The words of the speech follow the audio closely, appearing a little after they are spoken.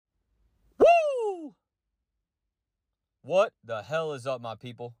What the hell is up, my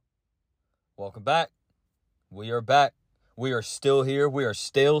people? Welcome back. We are back. We are still here. We are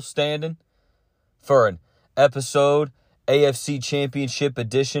still standing for an episode AFC Championship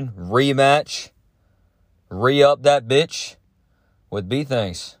Edition rematch. Re-up that bitch with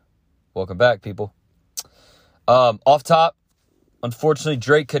B-Things. Welcome back, people. Off top, unfortunately,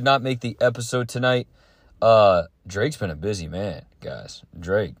 Drake could not make the episode tonight. Drake's been a busy man, guys.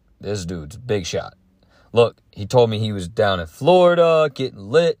 Drake, this dude's a big shot. Look, he told me he was down in Florida, getting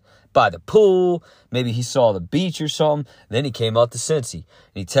lit by the pool. Maybe he saw the beach or something. Then he came out to Cincy. And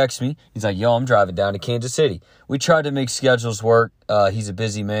he texted me. He's like, yo, I'm driving down to Kansas City. We tried to make schedules work. He's a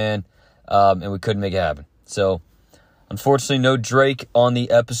busy man, and we couldn't make it happen. So, unfortunately, no Drake on the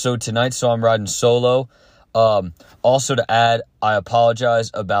episode tonight, so I'm riding solo. Also to add, I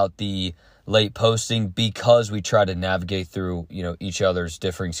apologize about the late posting because we tried to navigate through, each other's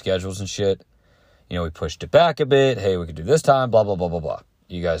differing schedules and shit. We pushed it back a bit. Hey, we could do this time, blah, blah, blah, blah, blah.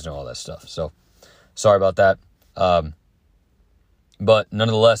 You guys know all that stuff. So, sorry about that. But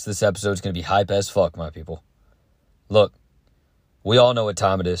nonetheless, this episode is going to be hype as fuck, my people. Look, we all know what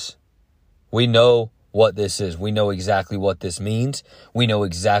time it is. We know what this is. We know exactly what this means. We know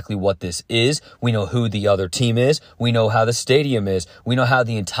exactly what this is. We know who the other team is. We know how the stadium is. We know how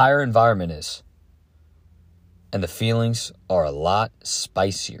the entire environment is. And the feelings are a lot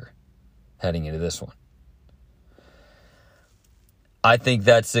spicier heading into this one. I think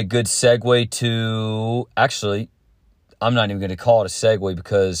that's a good segue to... Actually, I'm not even going to call it a segue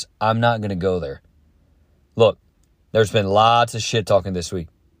because I'm not going to go there. Look, there's been lots of shit talking this week.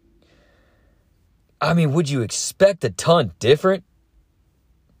 I mean, would you expect a ton different?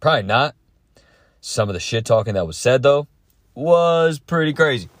 Probably not. Some of the shit talking that was said, though, was pretty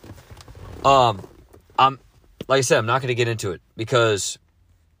crazy. Like I said, I'm not going to get into it because,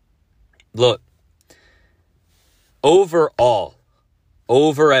 look, overall,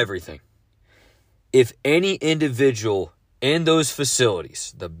 over everything, if any individual in those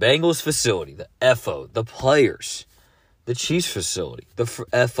facilities, the Bengals facility, the FO, the players, the Chiefs facility, the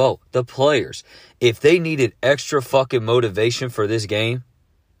FO, the players, if they needed extra fucking motivation for this game,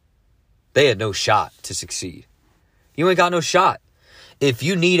 they had no shot to succeed. You ain't got no shot. If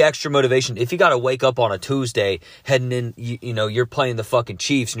you need extra motivation, if you got to wake up on a Tuesday heading in, you're playing the fucking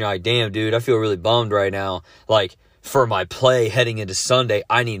Chiefs and you're like, damn, dude, I feel really bummed right now. Like, for my play heading into Sunday,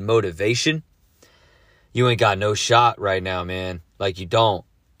 I need motivation. You ain't got no shot right now, man. Like, you don't.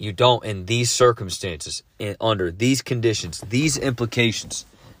 You don't in these circumstances, under these conditions, these implications,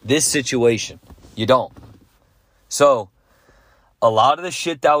 this situation. You don't. So, a lot of the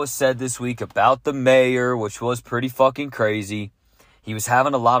shit that was said this week about the mayor, which was pretty fucking crazy, he was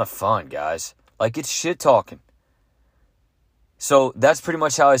having a lot of fun, guys. Like, it's shit talking. So, that's pretty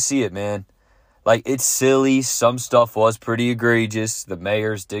much how I see it, man. Like, it's silly. Some stuff was pretty egregious. The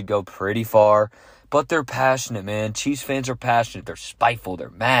mayors did go pretty far. But they're passionate, man. Chiefs fans are passionate. They're spiteful. They're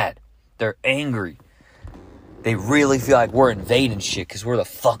mad. They're angry. They really feel like we're invading shit because we're the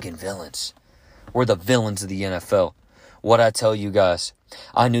fucking villains. We're the villains of the NFL. What I tell you guys,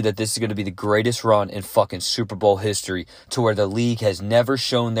 I knew that this is going to be the greatest run in fucking Super Bowl history to where the league has never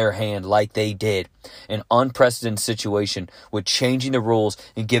shown their hand like they did. An unprecedented situation with changing the rules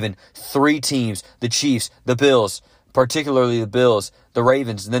and giving three teams, the Chiefs, the Bills, particularly the Bills, the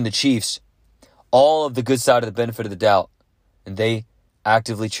Ravens, and then the Chiefs, all of the good side of the benefit of the doubt. And they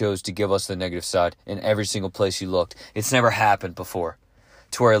actively chose to give us the negative side in every single place you looked. It's never happened before.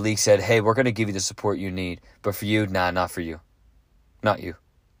 To where a league said, hey, we're going to give you the support you need. But for you, nah, not for you. Not you.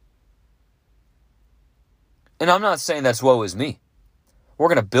 And I'm not saying that's woe is me. We're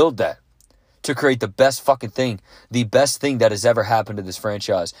going to build that to create the best fucking thing. The best thing that has ever happened to this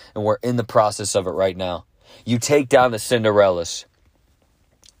franchise. And we're in the process of it right now. You take down the Cinderellas.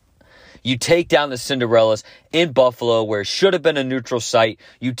 You take down the Cinderellas in Buffalo where it should have been a neutral site.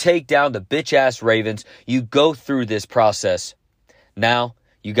 You take down the bitch-ass Ravens. You go through this process. Now,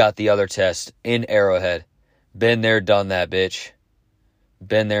 you got the other test in Arrowhead. Been there, done that, bitch.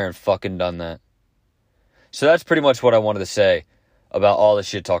 Been there and fucking done that. So that's pretty much what I wanted to say about all the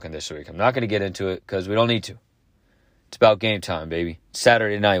shit talking this week. I'm not going to get into it because we don't need to. It's about game time, baby.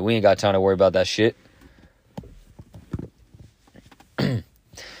 Saturday night. We ain't got time to worry about that shit.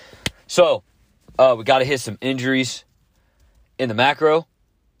 So, we got to hit some injuries in the macro.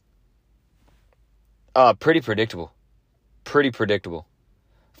 Pretty predictable.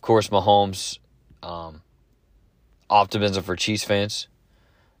 Of course, Mahomes, optimism for Chiefs fans.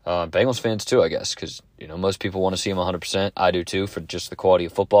 Bengals fans too, I guess, because, most people want to see him 100%. I do too, for just the quality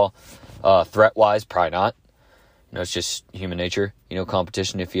of football. Threat-wise, probably not. It's just human nature.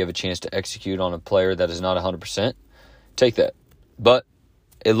 Competition, if you have a chance to execute on a player that is not 100%, Take that. But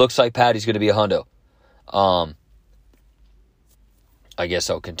it looks like Patty's going to be a hundo. I guess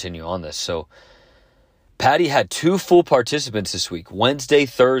I'll continue on this. So, Patty had 2 full participants this week. Wednesday,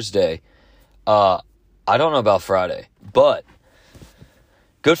 Thursday. I don't know about Friday, but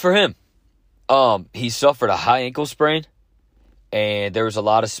good for him. He suffered a high ankle sprain, and there was a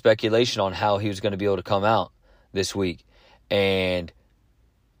lot of speculation on how he was going to be able to come out this week. And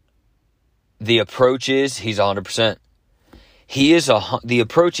the approach is he's 100%. The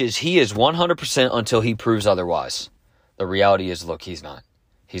approach is he is 100% until he proves otherwise. The reality is, look, he's not.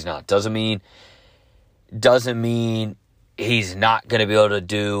 He's not. Doesn't mean he's not going to be able to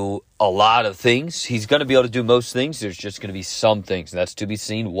do a lot of things. He's going to be able to do most things. There's just going to be some things. And that's to be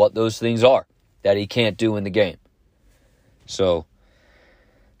seen what those things are that he can't do in the game. So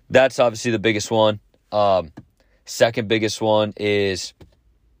that's obviously the biggest one. Second biggest one is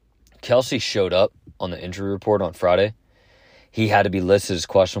Kelsey showed up on the injury report on Friday. He had to be listed as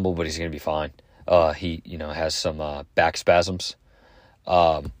questionable, but he's going to be fine. He, has some back spasms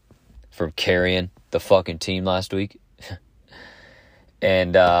from carrying the fucking team last week.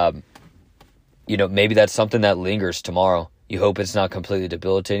 And, maybe that's something that lingers tomorrow. You hope it's not completely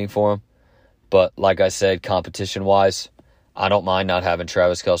debilitating for him. But like I said, competition-wise, I don't mind not having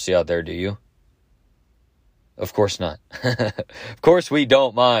Travis Kelce out there, do you? Of course not. Of course we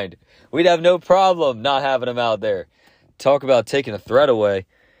don't mind. We'd have no problem not having him out there. Talk about taking a threat away.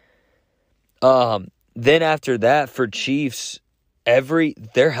 Then after that, for Chiefs,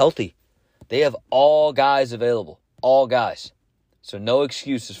 they're healthy. They have all guys available. All guys. So no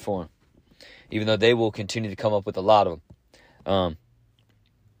excuses for them. Even though they will continue to come up with a lot of them.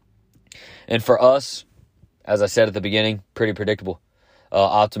 And for us, as I said at the beginning, pretty predictable.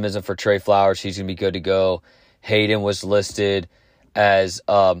 Optimism for Trey Flowers. He's going to be good to go. Hayden was listed as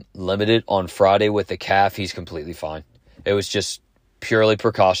limited on Friday with the calf. He's completely fine. It was just purely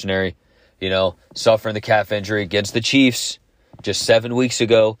precautionary. Suffering the calf injury against the Chiefs just 7 weeks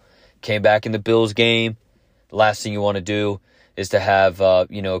ago. Came back in the Bills game. The last thing you want to do is to have, a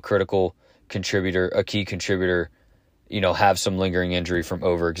critical contributor, a key contributor, have some lingering injury from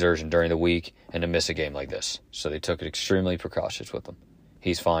overexertion during the week and to miss a game like this. So they took it extremely precautious with him.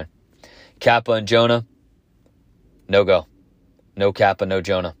 He's fine. Kappa and Jonah, no go. No Kappa, no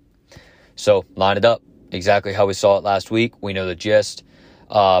Jonah. So line it up exactly how we saw it last week. We know the gist.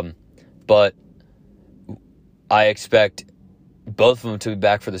 But I expect both of them to be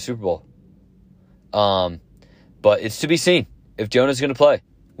back for the Super Bowl. But it's to be seen if Jonah's going to play.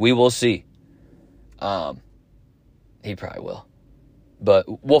 We will see. He probably will. But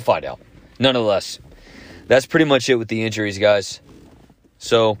we'll find out. Nonetheless, that's pretty much it with the injuries, guys.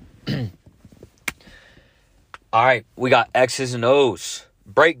 So, all right, we got X's and O's.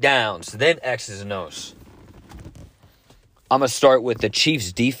 Breakdowns, then X's and O's. I'm going to start with the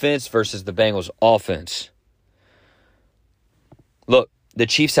Chiefs' defense versus the Bengals' offense. Look, the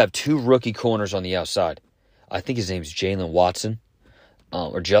Chiefs have 2 rookie corners on the outside. I think his name's Jalen Watson.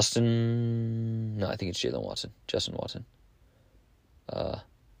 Or Justin. No, I think it's Jalen Watson. Justin Watson.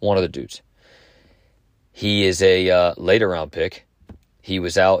 One of the dudes. He is a later round pick. He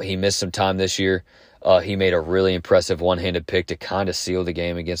was out. He missed some time this year. He made a really impressive one-handed pick to kind of seal the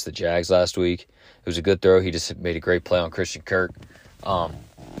game against the Jags last week. It was a good throw. He just made a great play on Christian Kirk. And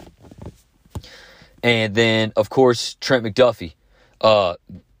then, of course, Trent McDuffie.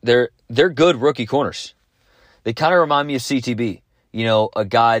 They're good rookie corners. They kind of remind me of CTB. A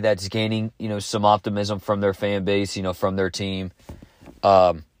guy that's gaining, some optimism from their fan base, from their team.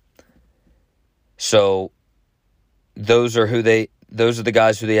 So those are the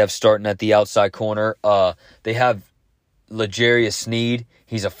guys who they have starting at the outside corner. They have L'Jarius Sneed.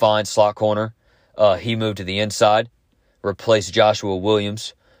 He's a fine slot corner. He moved to the inside, replaced Joshua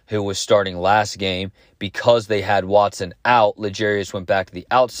Williams, who was starting last game. Because they had Watson out, L'Jarius went back to the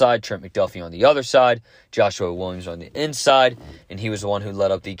outside, Trent McDuffie on the other side, Joshua Williams on the inside, and he was the one who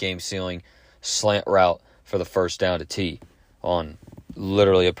led up the game-sealing slant route for the first down to T on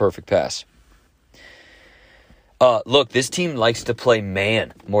literally a perfect pass. Look, this team likes to play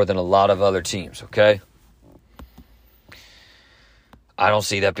man more than a lot of other teams, okay? I don't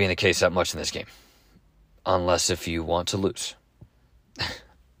see that being the case that much in this game. Unless if you want to lose.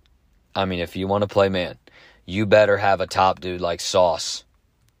 I mean, if you want to play man, you better have a top dude like Sauce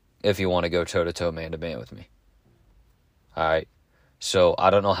if you want to go toe-to-toe man-to-man with me. All right? So I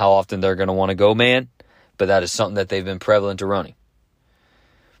don't know how often they're going to want to go man, but that is something that they've been prevalent to running.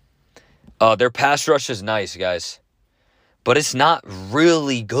 Their pass rush is nice, guys, but it's not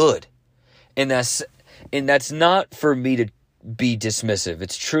really good. And that's not for me to be dismissive.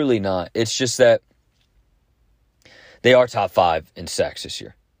 It's truly not. It's just that They are top 5 in sacks this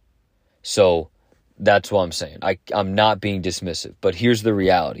year. So that's what I'm saying. I'm not being dismissive, but here's the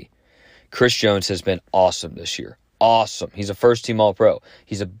reality. Chris Jones has been awesome this year. Awesome. He's a first-team All-Pro.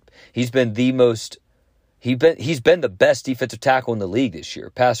 He's been the best defensive tackle in the league this year,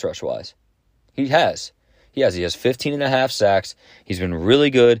 pass rush wise. He has 15.5 sacks. He's been really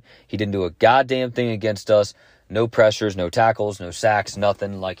good. He didn't do a goddamn thing against us. No pressures, no tackles, no sacks,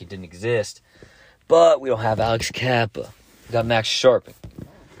 nothing like he didn't exist. But we don't have Alex Kappa. We got Max Sharpen.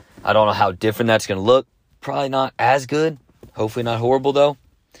 I don't know how different that's going to look. Probably not as good. Hopefully not horrible, though.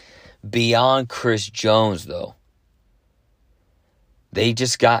 Beyond Chris Jones, though, they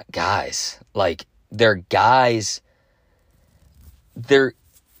just got guys. Like, they're guys. They're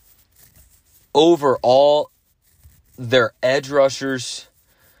overall, their edge rushers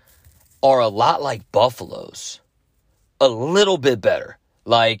are a lot like Buffalo's. A little bit better.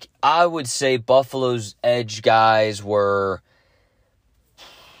 Like, I would say Buffalo's edge guys were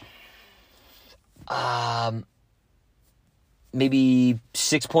maybe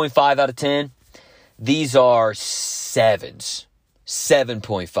 6.5 out of 10. These are 7s.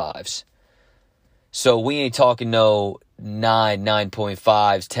 7.5s. So we ain't talking no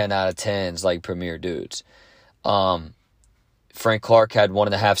 9.5s, 10 out of 10s like premier dudes. Frank Clark had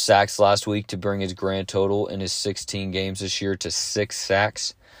 1.5 sacks last week to bring his grand total in his 16 games this year to 6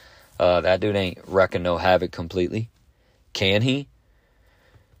 sacks. That dude ain't wrecking no havoc completely. Can he?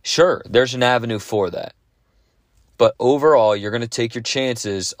 Sure, there's an avenue for that. But overall, you're going to take your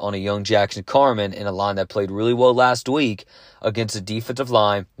chances on a young Jackson Carman in a line that played really well last week against a defensive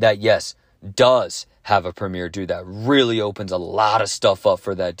line that, yes, does have a premier dude that really opens a lot of stuff up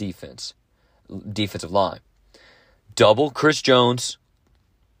for that defensive line. Double Chris Jones.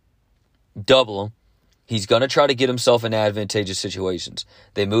 Double him. He's going to try to get himself in advantageous situations.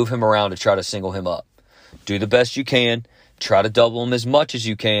 They move him around to try to single him up. Do the best you can. Try to double him as much as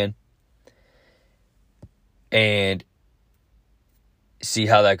you can. And see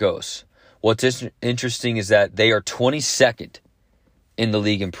how that goes. What's interesting is that they are 22nd in the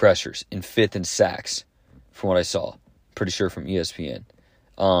league in pressures and 5th in sacks, from what I saw. Pretty sure from ESPN.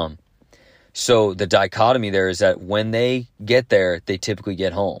 So the dichotomy there is that when they get there, they typically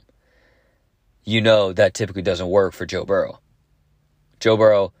get home. You know that typically doesn't work for Joe Burrow. Joe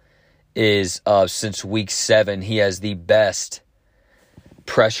Burrow is, since week 7, he has the best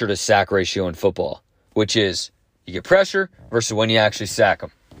pressure to sack ratio in football, which is you get pressure versus when you actually sack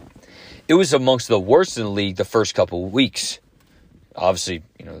them. It was amongst the worst in the league the first couple of weeks. Obviously,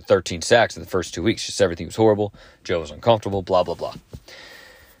 13 sacks in the first 2 weeks. Just everything was horrible. Joe was uncomfortable, blah, blah, blah.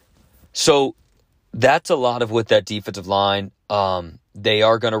 So that's a lot of with that defensive line. They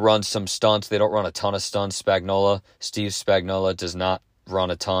are going to run some stunts. They don't run a ton of stunts. Steve Spagnuolo does not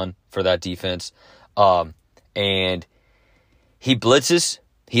run a ton for that defense. And he blitzes.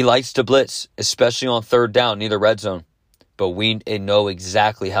 He likes to blitz, especially on third down near the red zone. But we know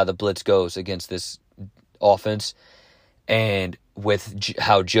exactly how the blitz goes against this offense. And with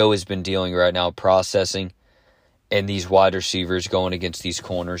how Joe has been dealing right now, processing, and these wide receivers going against these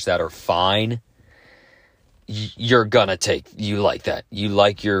corners that are fine, you're going to take. You like that. You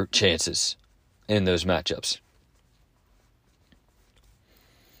like your chances in those matchups.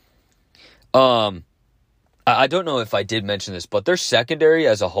 I don't know if I did mention this, but their secondary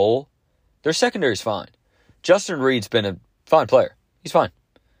as a whole, their secondary is fine. Justin Reed's been a fine player. He's fine.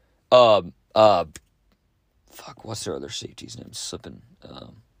 What's their other safety's name? Slipping.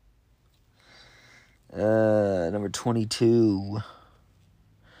 Number 22.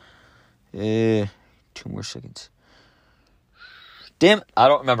 2 more seconds. Damn it, I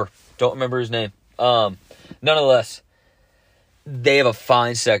don't remember. Don't remember his name. Nonetheless, they have a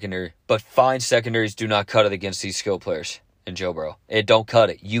fine secondary, but fine secondaries do not cut it against these skill players in Joe Burrow. It don't cut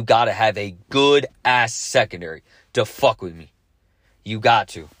it. You got to have a good-ass secondary to fuck with me. You got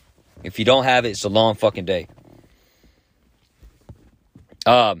to. If you don't have it, it's a long fucking day.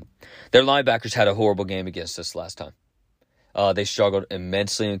 Their linebackers had a horrible game against us last time. They struggled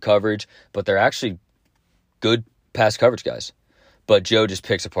immensely in coverage, but they're actually good pass coverage guys. But Joe just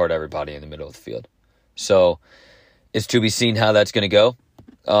picks apart everybody in the middle of the field. So it's to be seen how that's going to go.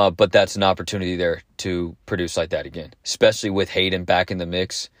 But that's an opportunity there to produce like that again, especially with Hayden back in the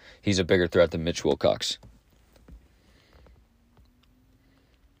mix. He's a bigger threat than Mitch Wilcox.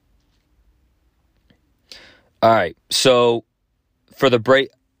 All right, so for the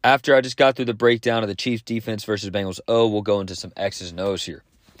break, after I just got through the breakdown of the Chiefs defense versus Bengals we'll go into some X's and O's here.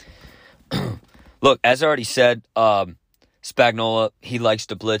 Look, as I already said, Spagnuolo, he likes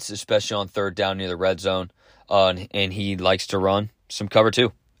to blitz, especially on third down near the red zone, and he likes to run some cover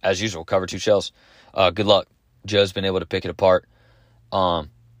two, as usual, cover two shells. Good luck. Joe's been able to pick it apart.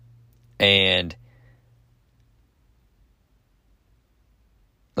 And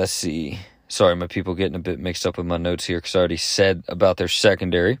let's see. Sorry, my people getting a bit mixed up with my notes here because I already said about their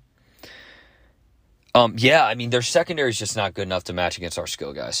secondary. Yeah, I mean, their secondary is just not good enough to match against our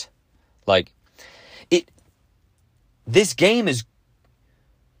skill guys. Like, this game is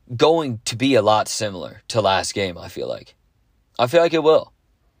going to be a lot similar to last game, I feel like. I feel like it will.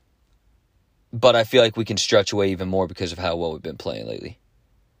 But I feel like we can stretch away even more because of how well we've been playing lately.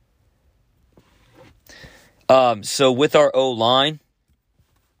 So with our O-line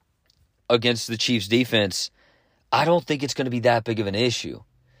against the Chiefs' defense, I don't think it's going to be that big of an issue.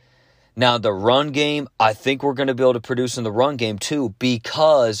 Now, the run game, I think we're going to be able to produce in the run game too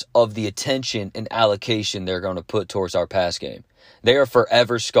because of the attention and allocation they're going to put towards our pass game. They are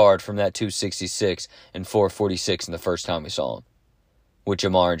forever scarred from that 266 and 446 in the first time we saw them with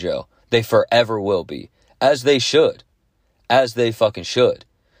Jamar and Joe. They forever will be, as they should, as they fucking should.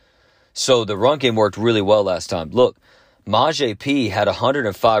 So the run game worked really well last time. Look, Majay P had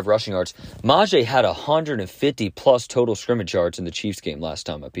 105 rushing yards. Majay had 150 plus total scrimmage yards in the Chiefs game last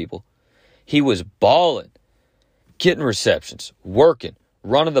time, my people. He was balling, getting receptions, working,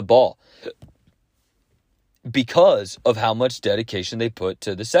 running the ball because of how much dedication they put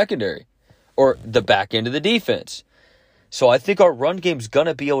to the secondary or the back end of the defense. So I think our run game's going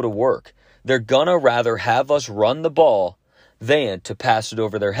to be able to work. They're going to rather have us run the ball than to pass it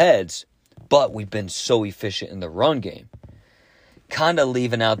over their heads, but we've been so efficient in the run game. Kind of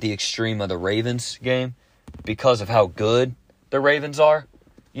leaving out the extreme of the Ravens game because of how good the Ravens are,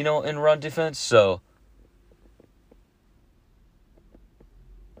 you know, in run defense. So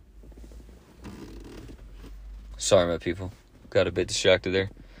sorry, my people. Got a bit distracted there.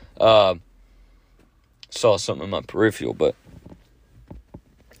 Saw something in my peripheral, but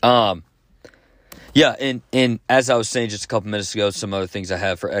yeah, and as I was saying just a couple minutes ago, some other things I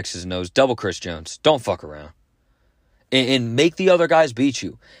have for X's and O's. Double Chris Jones. Don't fuck around. And make the other guys beat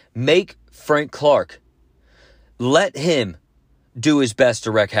you. Make Frank Clark. Let him do his best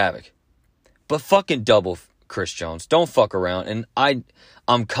to wreak havoc. But fucking double Chris Jones. Don't fuck around. And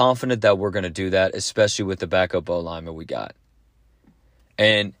I'm confident that we're going to do that, especially with the backup O-lineman we got.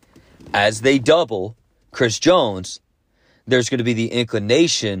 And as they double Chris Jones, there's going to be the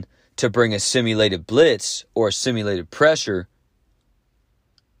inclination to bring a simulated blitz or a simulated pressure.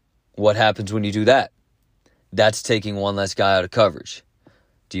 What happens when you do that? That's taking one less guy out of coverage.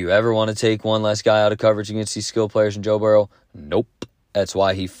 Do you ever want to take one less guy out of coverage against these skill players in Joe Burrow? Nope. That's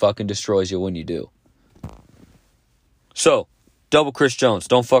why he fucking destroys you when you do. So, double Chris Jones.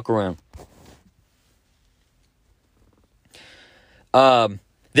 Don't fuck around.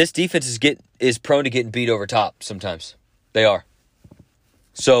 This defense is prone to getting beat over top sometimes. They are.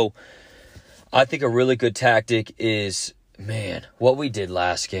 So, I think a really good tactic is, man, what we did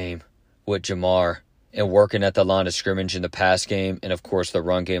last game with Jamar and working at the line of scrimmage in the pass game and, of course, the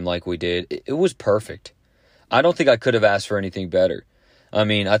run game like we did. It was perfect. I don't think I could have asked for anything better. I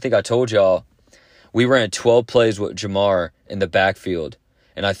mean, I think I told y'all we ran 12 plays with Jamar in the backfield,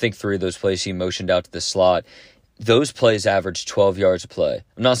 and I think 3 of those plays he motioned out to the slot. Those plays averaged 12 yards a play.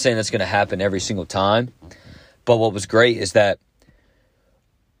 I'm not saying that's going to happen every single time, but what was great is that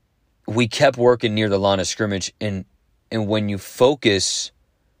we kept working near the line of scrimmage, and when you focus,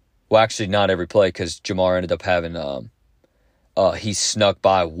 well, actually not every play because Jamar ended up having he snuck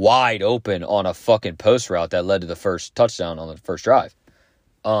by wide open on a fucking post route that led to the first touchdown on the first drive.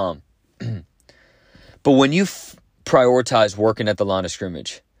 But when you prioritize working at the line of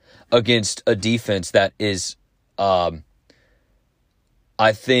scrimmage against a defense that is, I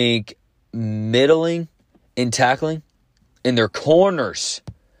think, middling in tackling, and their corners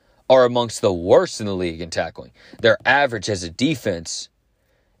are amongst the worst in the league in tackling. Their average as a defense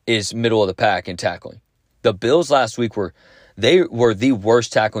is middle of the pack in tackling. The Bills last week were the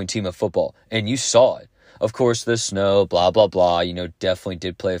worst tackling team of football, and you saw it. Of course, the snow, blah, blah, blah, definitely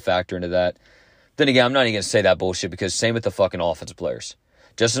did play a factor into that. Then again, I'm not even going to say that bullshit because same with the fucking offensive players.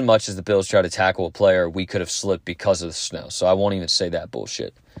 Just as much as the Bills try to tackle a player, we could have slipped because of the snow. So I won't even say that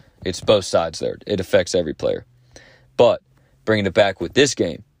bullshit. It's both sides there. It affects every player. But bringing it back with this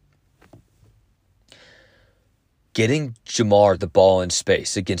game, getting Jamar the ball in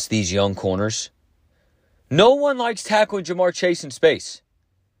space against these young corners, no one likes tackling Jamar Chase in space.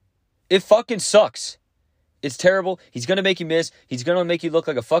 It fucking sucks. It's terrible. He's going to make you miss. He's going to make you look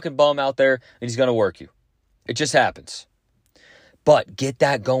like a fucking bum out there, and he's going to work you. It just happens. But get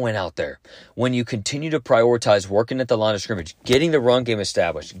that going out there. When you continue to prioritize working at the line of scrimmage, getting the run game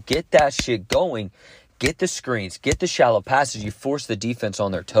established, get that shit going, get the screens, get the shallow passes, you force the defense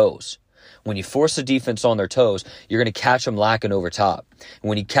on their toes. When you force the defense on their toes, you're going to catch them lacking over top. And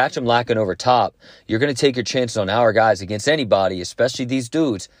when you catch them lacking over top, you're going to take your chances on our guys against anybody, especially these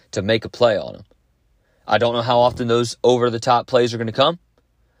dudes, to make a play on them. I don't know how often those over-the-top plays are going to come,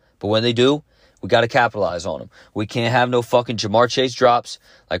 but when they do, we got to capitalize on them. We can't have no fucking Jamar Chase drops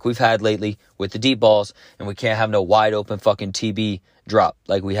like we've had lately with the deep balls, and we can't have no wide-open fucking TB drop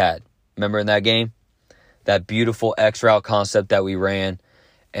like we had. Remember in that game? That beautiful X-route concept that we ran,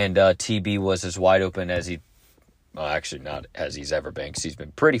 and TB was as wide open as well, actually not as he's ever been, because he's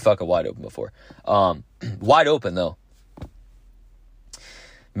been pretty fucking wide open before. Wide open, though.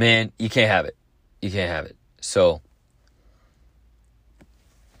 Man, you can't have it. You can't have it. So,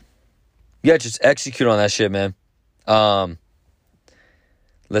 yeah, just execute on that shit, man.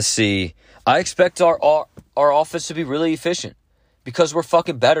 Let's see. I expect our offense to be really efficient because we're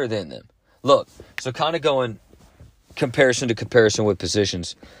fucking better than them. Look, so kind of going comparison to comparison with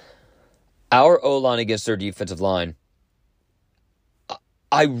positions. Our O-line against their defensive line,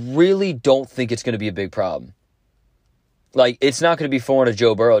 I really don't think it's going to be a big problem. Like, it's not going to be foreign to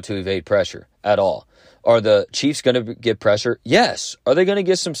Joe Burrow to evade pressure at all. Are the Chiefs going to get pressure? Yes. Are they going to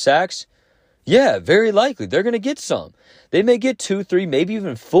get some sacks? Yeah, very likely. They're going to get some. They may get 2, 3, maybe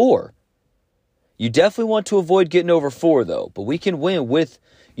even 4. You definitely want to avoid getting over 4, though. But we can win with,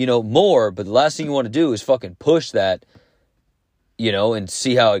 more. But the last thing you want to do is fucking push that, and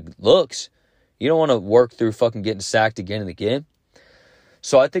see how it looks. You don't want to work through fucking getting sacked again and again.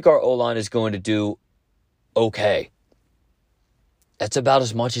 So I think our O-line is going to do okay. That's about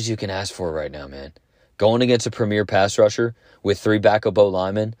as much as you can ask for right now, man. Going against a premier pass rusher with 3 backup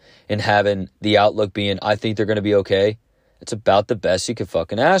O-linemen and having the outlook being, I think they're going to be okay, it's about the best you could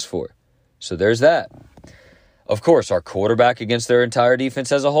fucking ask for. So there's that. Of course, our quarterback against their entire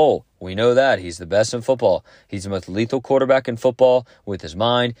defense as a whole. We know that. He's the best in football. He's the most lethal quarterback in football with his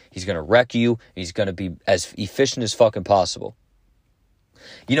mind. He's going to wreck you. He's going to be as efficient as fucking possible.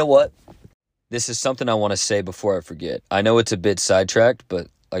 You know what? This is something I want to say before I forget. I know it's a bit sidetracked, but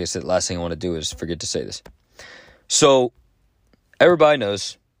like I said, the last thing I want to do is forget to say this. So, everybody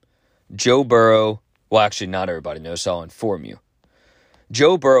knows Joe Burrow, well, actually, not everybody knows, so I'll inform you.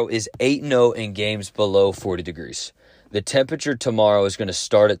 Joe Burrow is 8-0 in games below 40 degrees. The temperature tomorrow is going to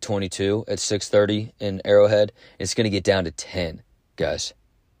start at 22 at 6:30 in Arrowhead. It's going to get down to 10, guys.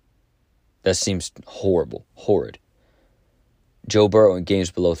 That seems horrid. Joe Burrow in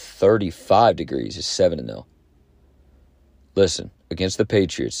games below 35 degrees is 7-0. Listen, against the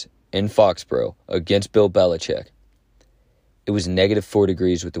Patriots in Foxborough, against Bill Belichick, it was negative 4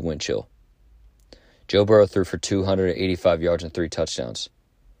 degrees with the wind chill. Joe Burrow threw for 285 yards and 3 touchdowns.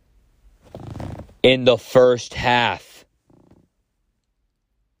 In the first half.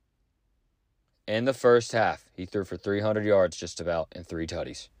 In the first half, he threw for 300 yards just about and 3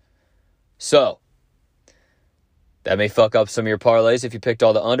 tutties. So, that may fuck up some of your parlays if you picked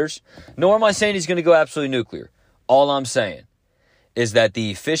all the unders. Nor am I saying he's going to go absolutely nuclear. All I'm saying is that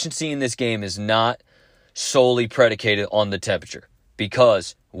the efficiency in this game is not solely predicated on the temperature.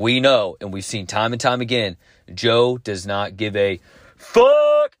 Because we know, and we've seen time and time again, Joe does not give a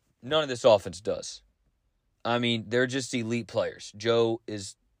fuck. None of this offense does. I mean, they're just elite players. Joe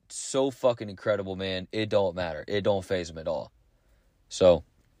is so fucking incredible, man. It don't matter. It don't faze him at all. So,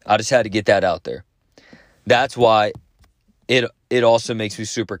 I just had to get that out there. That's why it also makes me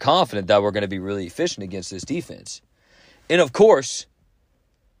super confident that we're going to be really efficient against this defense. And, of course,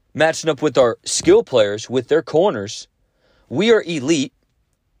 matching up with our skill players, with their corners, we are elite.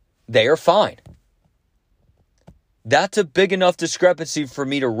 They are fine. That's a big enough discrepancy for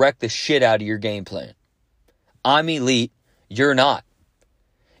me to wreck the shit out of your game plan. I'm elite. You're not.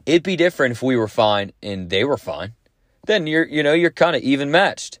 It'd be different if we were fine and they were fine. Then you're kind of even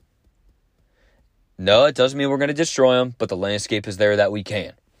matched. No, it doesn't mean we're going to destroy them, but the landscape is there that we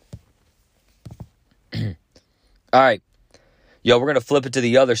can. All right. Yo, we're going to flip it to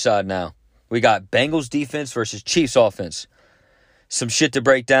the other side now. We got Bengals defense versus Chiefs offense. Some shit to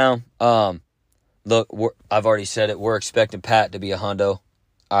break down. Look, I've already said it. We're expecting Pat to be a hundo.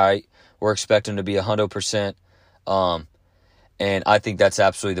 All right. We're expecting him to be 100%. And I think that's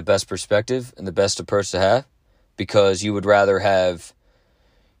absolutely the best perspective and the best approach to have, because you would rather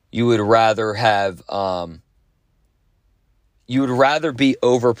be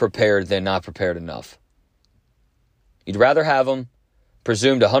over prepared than not prepared enough. You'd rather have him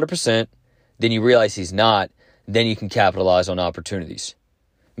presumed 100%, then you realize he's not, then you can capitalize on opportunities.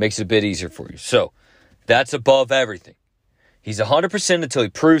 Makes it a bit easier for you. So, that's above everything. He's 100% until he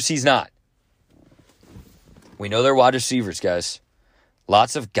proves he's not. We know they're wide receivers, guys.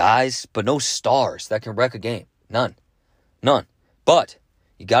 Lots of guys, but no stars that can wreck a game. None. But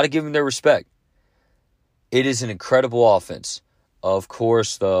You got to give them their respect. It is an incredible offense. Of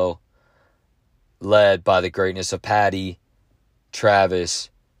course, though, led by the greatness of Patty,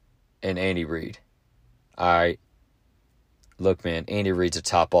 Travis, and Andy Reid. All right. Look, man, Andy Reid's a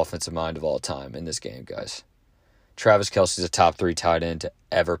top offensive mind of all time in this game, guys. Travis Kelce's a top 3 tight end to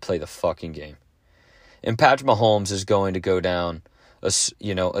ever play the fucking game. And Patrick Mahomes is going to go down,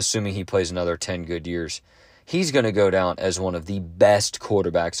 assuming he plays another 10 good years, he's going to go down as one of the best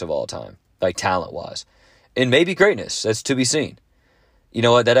quarterbacks of all time, like talent-wise. And maybe greatness. That's to be seen. You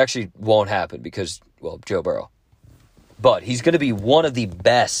know what? That actually won't happen because, well, Joe Burrow. But he's going to be one of the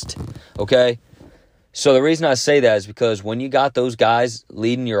best, okay? So the reason I say that is because when you got those guys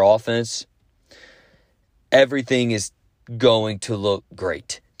leading your offense, everything is going to look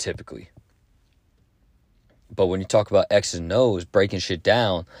great, typically. But when you talk about X's and O's, breaking shit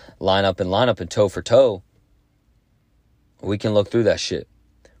down, line up and toe for toe, we can look through that shit.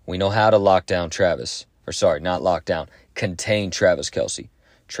 We know how to lock down Travis. Or sorry, not lock down. Contain Travis Kelce.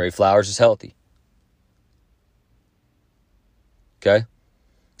 Trey Flowers is healthy. Okay?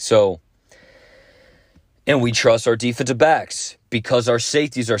 So, and we trust our defensive backs because our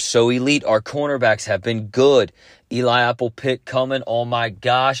safeties are so elite. Our cornerbacks have been good. Eli Apple pick coming. Oh my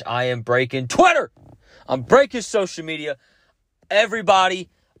gosh, I am breaking Twitter. I'm breaking social media. Everybody,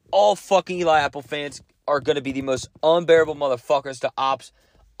 all fucking Eli Apple fans are going to be the most unbearable motherfuckers to ops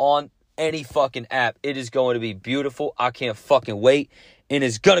on any fucking app. It is going to be beautiful. I can't fucking wait. And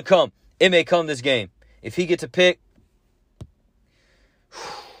it's going to come. It may come this game. If he gets a pick,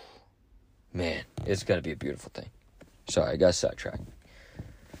 man, it's going to be a beautiful thing. Sorry, I got sidetracked.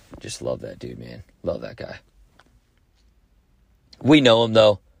 Just love that dude, man. Love that guy. We know him,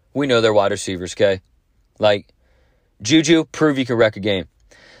 though. We know they're wide receivers, okay? Like, Juju, prove you can wreck a game.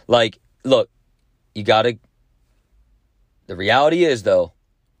 Like, look, you got to... The reality is, though,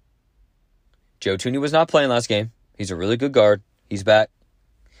 Joe Tooney was not playing last game. He's a really good guard. He's back.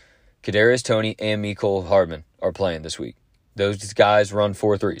 Kadarius Toney and Mecole Hardman are playing this week. Those guys run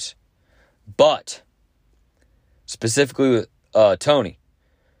 4-3s. But, specifically with Toney,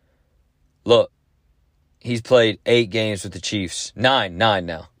 look, he's played 8 games with the Chiefs. 9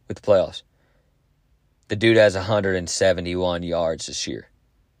 now with the playoffs. The dude has 171 yards this year.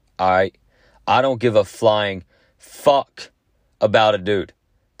 All right? I don't give a flying fuck about a dude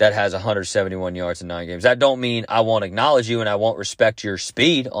that has 171 yards in 9 games. That don't mean I won't acknowledge you and I won't respect your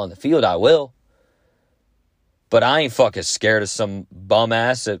speed on the field. I will. But I ain't fucking scared of some bum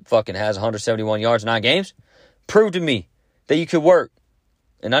ass that fucking has 171 yards in 9 games. Prove to me that you could work.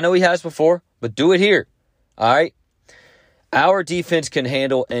 And I know he has before, but do it here. All right? Our defense can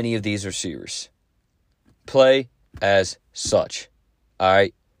handle any of these receivers. Play as such. All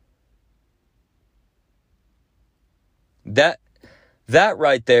right? That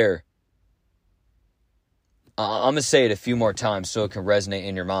right there, I'm going to say it a few more times so it can resonate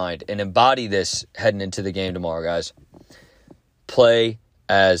in your mind and embody this heading into the game tomorrow, guys. Play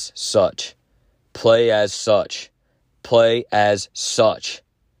as such. Play as such. Play as such.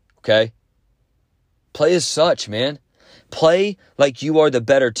 Okay? Play as such, man. Play like you are the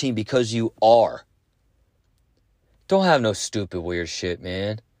better team because you are. Don't have no stupid weird shit,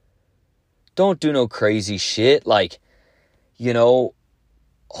 man. Don't do no crazy shit like,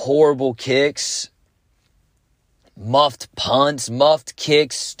 horrible kicks, muffed punts, muffed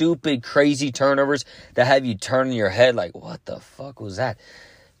kicks, stupid, crazy turnovers that have you turning your head like, what the fuck was that?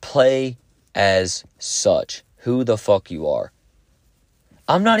 Play as such. Who the fuck you are.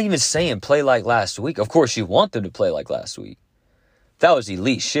 I'm not even saying play like last week. Of course, you want them to play like last week. That was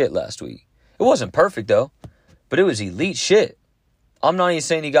elite shit last week. It wasn't perfect, though, but it was elite shit. I'm not even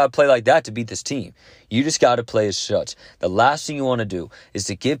saying you got to play like that to beat this team. You just got to play as such. The last thing you want to do is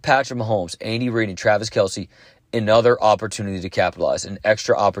to give Patrick Mahomes, Andy Reid, and Travis Kelce another opportunity to capitalize, an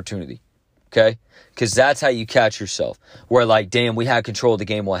extra opportunity, okay? Because that's how you catch yourself. Where like, damn, we had control of the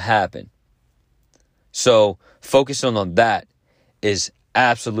game, what happened? So focusing on that is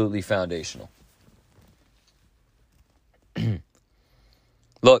absolutely foundational.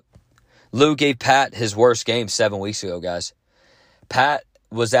 Look, Lou gave Pat his worst game 7 weeks ago, guys. Pat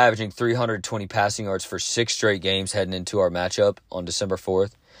was averaging 320 passing yards for 6 straight games heading into our matchup on December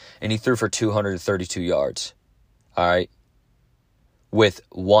 4th, and he threw for 232 yards. All right? With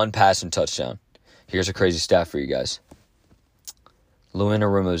 1 passing touchdown. Here's a crazy stat for you guys. Lou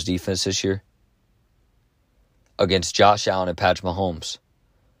Anarumo's defense this year against Josh Allen and Patrick Mahomes,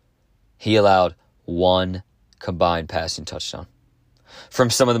 he allowed 1 combined passing touchdown from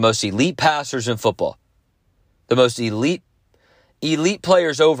some of the most elite passers in football. The most elite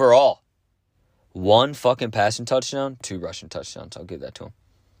players overall. 1 fucking passing touchdown, 2 rushing touchdowns. I'll give that to him.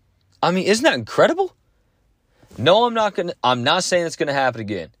 I mean, isn't that incredible? No, I'm not saying it's gonna happen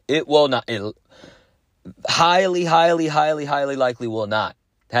again. It will not. It highly likely will not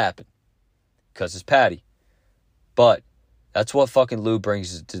happen. Because it's Patty. But that's what fucking Lou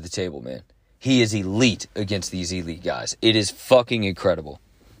brings to the table, man. He is elite against these elite guys. It is fucking incredible.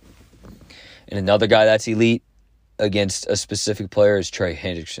 And another guy that's elite against a specific player is Trey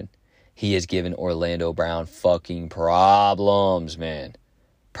Hendrickson. He has given Orlando Brown fucking problems, man.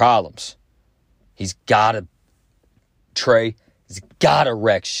 Problems. Trey has got to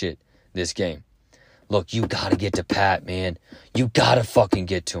wreck shit this game. Look, you got to get to Pat, man. You got to fucking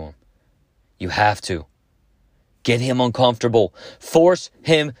get to him. You have to. Get him uncomfortable. Force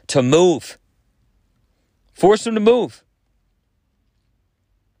him to move. Force him to move.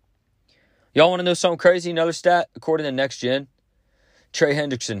 Y'all want to know something crazy? Another stat, according to Next Gen, Trey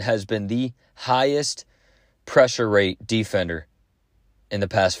Hendrickson has been the highest pressure rate defender in the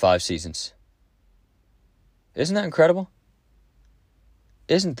past 5 seasons. Isn't that incredible?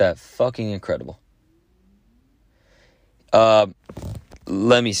 Isn't that fucking incredible?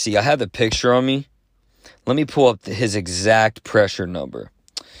 Let me see. I have the picture on me. Let me pull up his exact pressure number.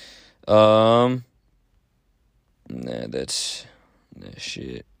 That's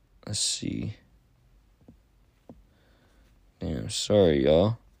shit. Let's see. Damn, sorry,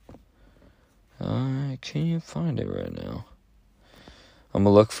 y'all. I can't find it right now. I'm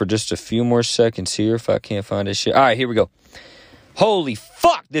going to look for just a few more seconds here if I can't find this shit. All right, here we go. Holy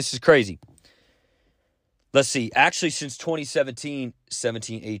fuck, this is crazy. Let's see. Actually, since 2017,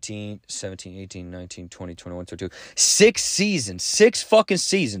 17, 18, 19, 20, 21, 22. 6 seasons. 6 fucking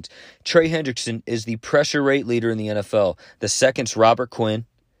seasons. Trey Hendrickson is the pressure rate leader in the NFL. The second's Robert Quinn.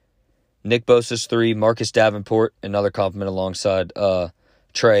 Nick Bosa's 3. Marcus Davenport, another compliment alongside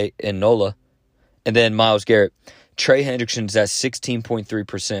Trey and Nola. And then Myles Garrett. Trey Hendrickson's at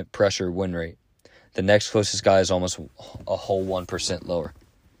 16.3% pressure win rate. The next closest guy is almost a whole 1% lower.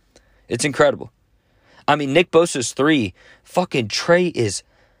 It's incredible. I mean, Nick Bosa's 3. Fucking Trey is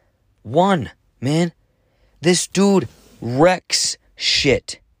 1, man. This dude wrecks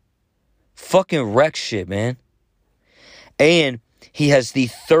shit. Fucking wrecks shit, man. And he has the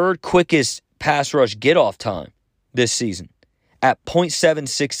 3rd quickest pass rush get-off time this season at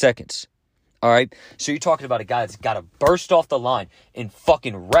 0.76 seconds. All right? So you're talking about a guy that's got to burst off the line and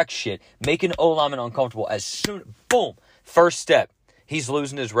fucking wreck shit, make an O-lineman uncomfortable as soon, boom, first step. He's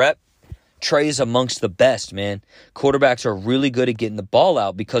losing his rep. Trey is amongst the best, man. Quarterbacks are really good at getting the ball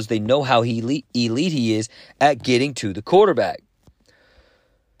out because they know how elite he is at getting to the quarterback.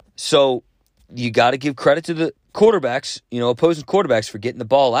 So you got to give credit to the quarterbacks, opposing quarterbacks for getting the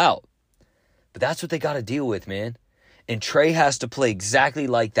ball out. But that's what they got to deal with, man. And Trey has to play exactly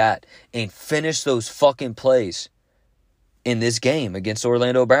like that and finish those fucking plays in this game against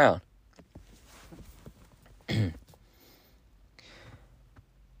Orlando Brown.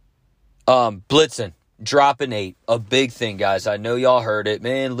 Blitzing, dropping 8, a big thing, guys. I know y'all heard it.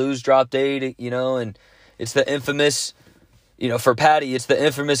 Man, Lou's dropped 8, and it's the infamous, for Patty, it's the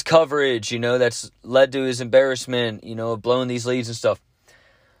infamous coverage, that's led to his embarrassment, of blowing these leads and stuff.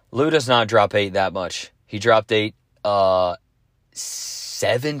 Lou does not drop 8 that much. He dropped 8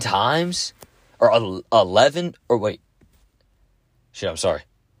 7 times? Or 11? Or wait. Shit, I'm sorry.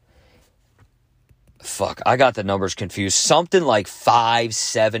 Fuck, I got the numbers confused. Something like 5,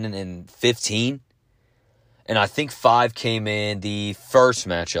 7, and 15. And I think 5 came in the first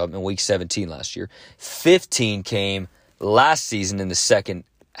matchup in Week 17 last year. 15 came last season in the second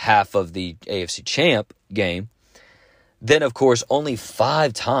half of the AFC Champ game. Then, of course, only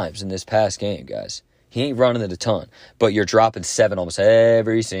 5 times in this past game, guys. He ain't running it a ton. But you're dropping 7 almost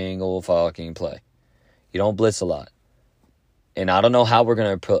every single fucking play. You don't blitz a lot. And I don't know how we're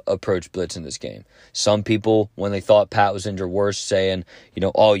going to approach blitz in this game. Some people, when they thought Pat was injured, were saying,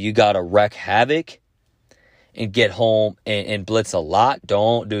 you got to wreak havoc and get home and blitz a lot.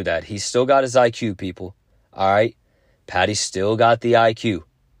 Don't do that. He's still got his IQ, people. All right? Patty's still got the IQ.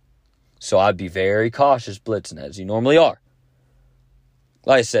 So I'd be very cautious blitzing, as you normally are.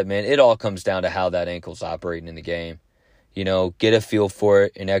 Like I said, man, it all comes down to how that ankle's operating in the game. Get a feel for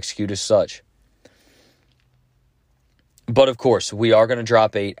it and execute as such. But, of course, we are going to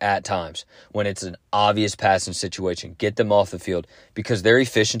drop 8 at times when it's an obvious passing situation. Get them off the field because their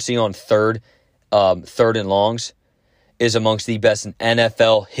efficiency on third and longs is amongst the best in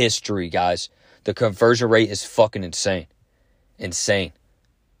NFL history, guys. The conversion rate is fucking insane. Insane.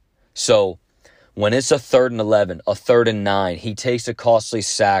 So, when it's a 3rd and 11, a 3rd and 9, he takes a costly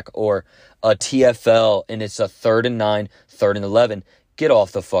sack or a TFL and it's a 3rd and 9, 3rd and 11, get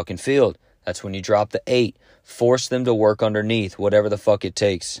off the fucking field. That's when you drop the 8. Force them to work underneath, whatever the fuck it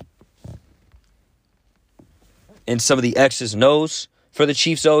takes. and some of the X's and O's for the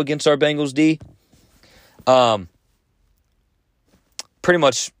Chiefs, though, against our Bengals D. Pretty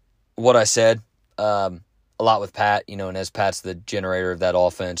much what I said. A lot with Pat, and as Pat's the generator of that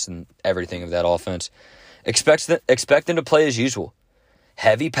offense and everything of that offense. Expect them to play as usual.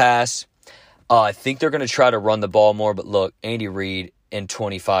 Heavy pass. I think they're going to try to run the ball more, but look, Andy Reid in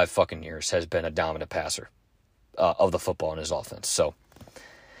 25 fucking years has been a dominant passer of the football in his offense. So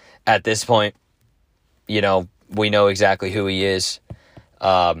at this point, we know exactly who he is.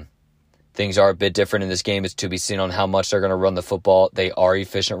 Things are a bit different in this game. It's to be seen on how much they're going to run the football. They are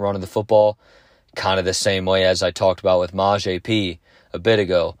efficient running the football, kind of the same way as I talked about with Maj P a bit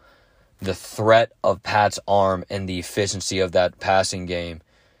ago. The threat of Pat's arm and the efficiency of that passing game,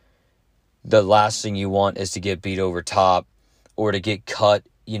 the last thing you want is to get beat over top or to get cut,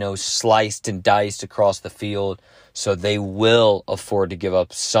 sliced and diced across the field. So they will afford to give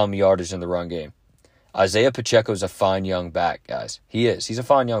up some yardage in the run game. Isaiah Pacheco is a fine young back, guys. He is. He's a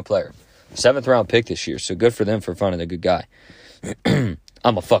fine young player. 7th round pick this year, so good for them for finding a good guy. I'm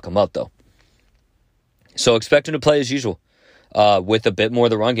going to fuck him up, though. So expect him to play as usual, with a bit more of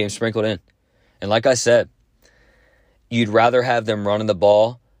the run game sprinkled in. And like I said, you'd rather have them running the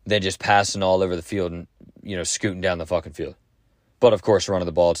ball than just passing all over the field and, scooting down the fucking field. But, of course, running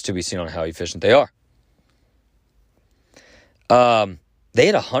the ball, it's to be seen on how efficient they are. They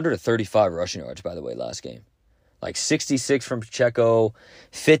had 135 rushing yards, by the way, last game. Like 66 from Pacheco,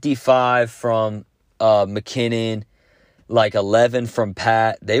 55 from McKinnon, like 11 from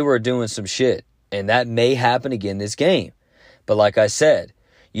Pat. They were doing some shit, and that may happen again this game. But like I said,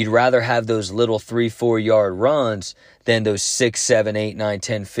 you'd rather have those little 3-4 yard runs than those 6, 7, 8, 9,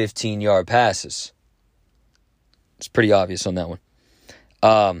 10, 15-yard passes. It's pretty obvious on that one.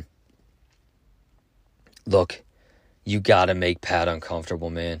 Look, you got to make Pat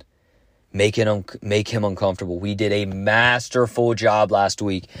uncomfortable, man. Make him uncomfortable. We did a masterful job last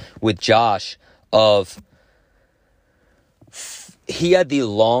week with Josh of... He had the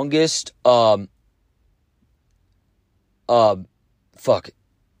longest...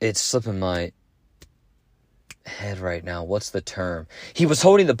 It's slipping my head right now. What's the term? He was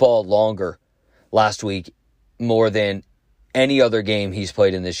holding the ball longer last week more than any other game he's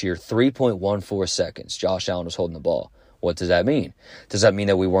played in this year. 3.14 seconds Josh Allen was holding the ball. What does that mean? Does that mean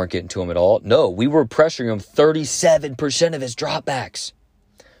that we weren't getting to him at all? No, we were pressuring him 37% of his dropbacks.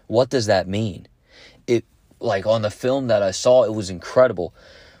 What does that mean? On the film that I saw, it was incredible.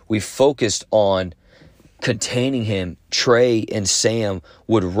 We focused on containing him. Trey and Sam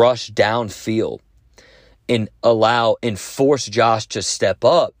would rush downfield and force Josh to step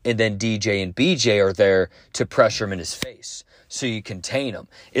up, and then DJ and BJ are there to pressure him in his face. So you contain him.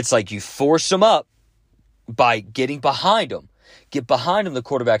 It's like you force him up by getting behind him. Get behind him, the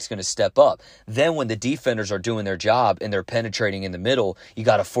quarterback's going to step up. Then when the defenders are doing their job and they're penetrating in the middle, you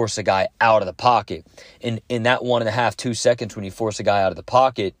got to force a guy out of the pocket. In that 1.5, 2 seconds when you force a guy out of the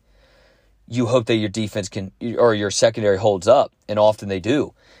pocket, you hope that your defense or your secondary holds up, and often they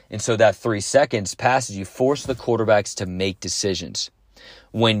do. And so that 3 seconds passes, you force the quarterbacks to make decisions.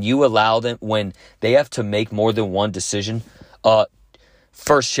 When you allow them, when they have to make more than one decision,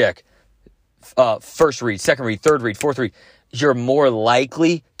 first check, first read, second read, third read, fourth read, you're more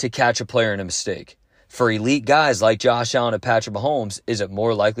likely to catch a player in a mistake. For elite guys like Josh Allen and Patrick Mahomes, is it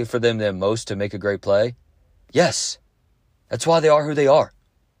more likely for them than most to make a great play? Yes. That's why they are who they are.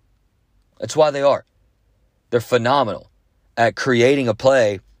 That's why they are. They're phenomenal at creating a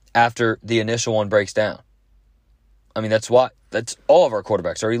play after the initial one breaks down. I mean, that's all of our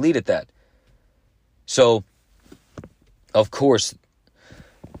quarterbacks are elite at that. So, of course,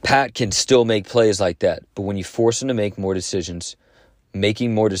 Pat can still make plays like that, but when you force him to make more decisions,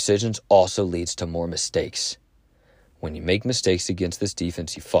 making more decisions also leads to more mistakes. When you make mistakes against this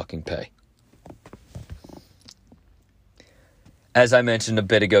defense, you fucking pay. As I mentioned a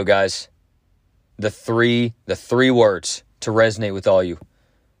bit ago, guys, the three words to resonate with all you.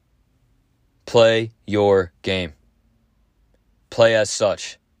 Play your game. Play as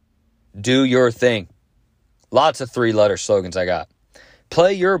such. Do your thing. Lots of 3-letter slogans I got.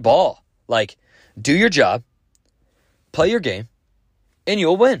 Play your ball. Do your job, play your game, and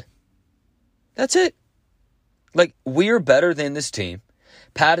you'll win. That's it. We're better than this team.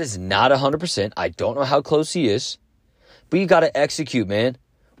 Pat is not 100%. I don't know how close he is. But you got to execute, man.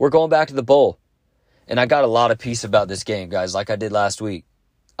 We're going back to the bowl. And I got a lot of peace about this game, guys, like I did last week.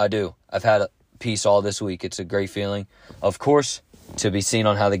 I do. I've had peace all this week. It's a great feeling. Of course, to be seen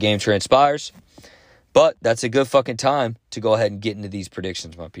on how the game transpires. But that's a good fucking time to go ahead and get into these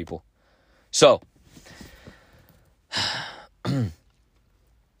predictions, my people. So,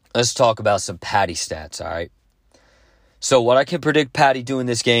 let's talk about some Patty stats, all right? So what I can predict Patty doing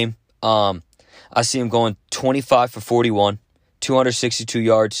this game, I see him going 25 for 41, 262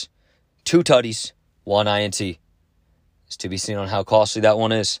 yards, 2 tutties, 1 INT. It's to be seen on how costly that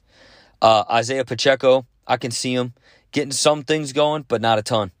one is. Isaiah Pacheco, I can see him getting some things going, but not a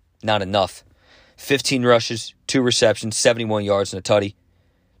ton. Not enough. 15 rushes, 2 receptions, 71 yards, and a tutty.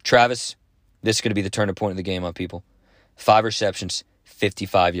 Travis, this is going to be the turning point of the game, my people. 5 receptions,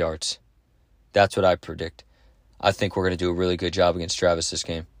 55 yards. That's what I predict. I think we're going to do a really good job against Travis this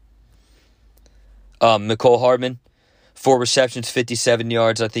game. Mecole Hardman, 4 receptions, 57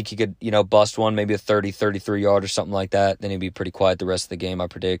 yards. I think he could, bust one, maybe a 30, 33 yard or something like that. Then he'd be pretty quiet the rest of the game, I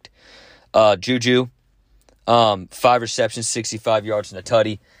predict. Juju, 5 receptions, 65 yards, and a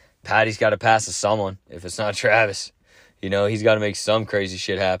tutty. Patty's got to pass to someone if it's not Travis. He's got to make some crazy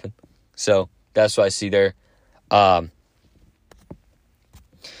shit happen. So that's what I see there.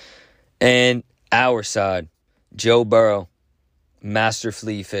 And our side, Joe Burrow, master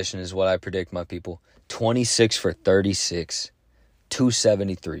flea fishing is what I predict, my people. 26 for 36,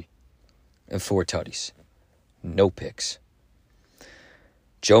 273, and 4 tutties. No picks.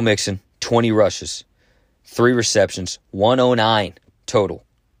 Joe Mixon, 20 rushes, 3 receptions, 109 total,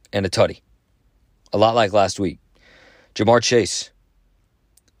 and a tutty. A lot like last week. Jamar Chase,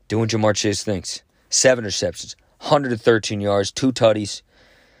 doing Jamar Chase things. 7 receptions, 113 yards, 2 tutties.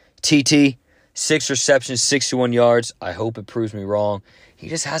 TT, 6 receptions, 61 yards. I hope it proves me wrong. He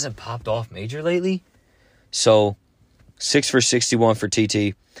just hasn't popped off major lately. So, 6 for 61 for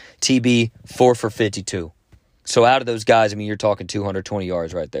TT. TB, 4 for 52. So, out of those guys, you're talking 220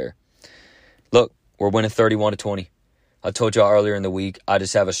 yards right there. Look, we're winning 31-20. I told y'all earlier in the week, I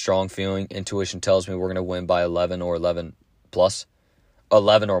just have a strong feeling. Intuition tells me we're going to win by 11 or 11 plus.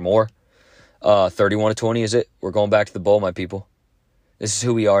 11 or more. 31-20 is it? We're going back to the bowl, my people. This is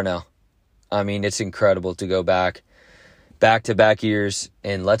who we are now. It's incredible to go back-to-back years,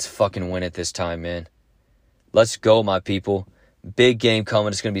 and let's fucking win it this time, man. Let's go, my people. Big game coming.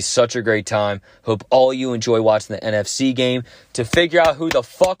 It's going to be such a great time. Hope all you enjoy watching the NFC game to figure out who the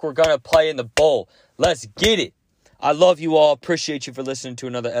fuck we're going to play in the bowl. Let's get it. I love you all. Appreciate you for listening to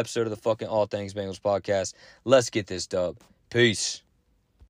another episode of the fucking All Things Bengals podcast. Let's get this dub. Peace.